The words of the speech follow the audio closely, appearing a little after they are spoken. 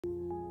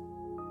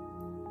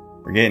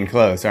We're getting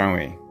close, aren't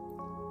we?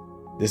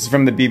 This is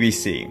from the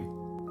BBC.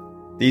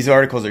 These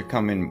articles are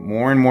coming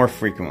more and more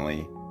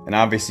frequently, and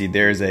obviously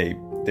there's a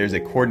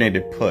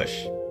coordinated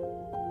push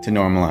to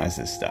normalize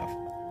this stuff.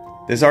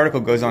 This article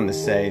goes on to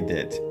say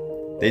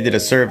that they did a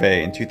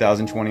survey in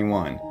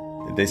 2021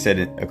 that they said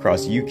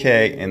across UK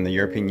and the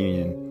European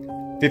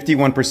Union,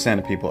 51%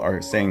 of people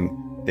are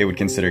saying they would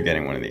consider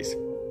getting one of these.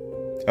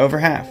 Over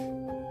half.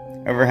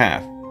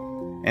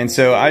 And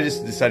so I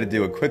just decided to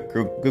do a quick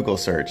Google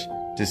search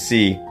to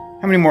see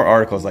how many more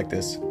articles like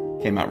this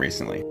came out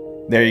recently.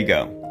 There you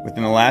go.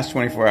 Within the last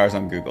 24 hours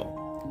on Google.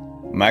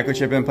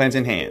 Microchip implants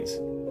in hands.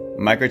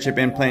 Microchip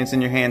implants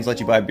in your hands let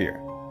you buy beer.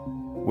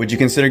 Would you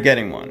consider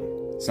getting one?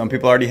 Some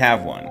people already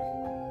have one.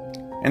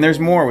 And there's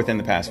more within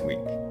the past week.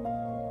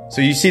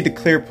 So you see the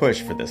clear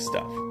push for this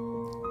stuff.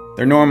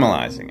 They're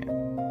normalizing it.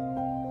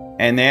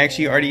 And they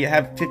actually already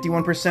have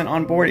 51%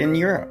 on board in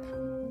Europe.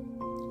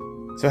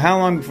 So how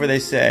long before they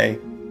say,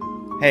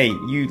 hey,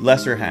 you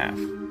lesser half,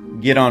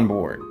 get on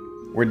board.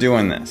 We're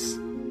doing this.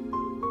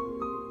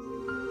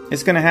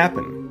 It's going to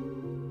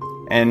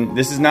happen. And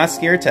this is not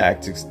scare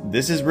tactics.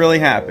 This is really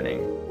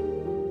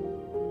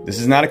happening. This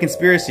is not a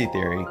conspiracy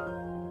theory.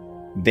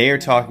 They are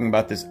talking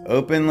about this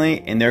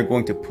openly, and they're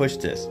going to push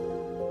this.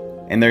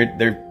 And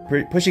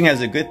they're pushing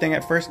as a good thing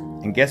at first.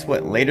 And guess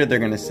what? Later they're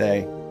going to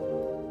say,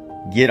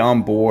 get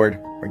on board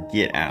or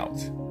get out.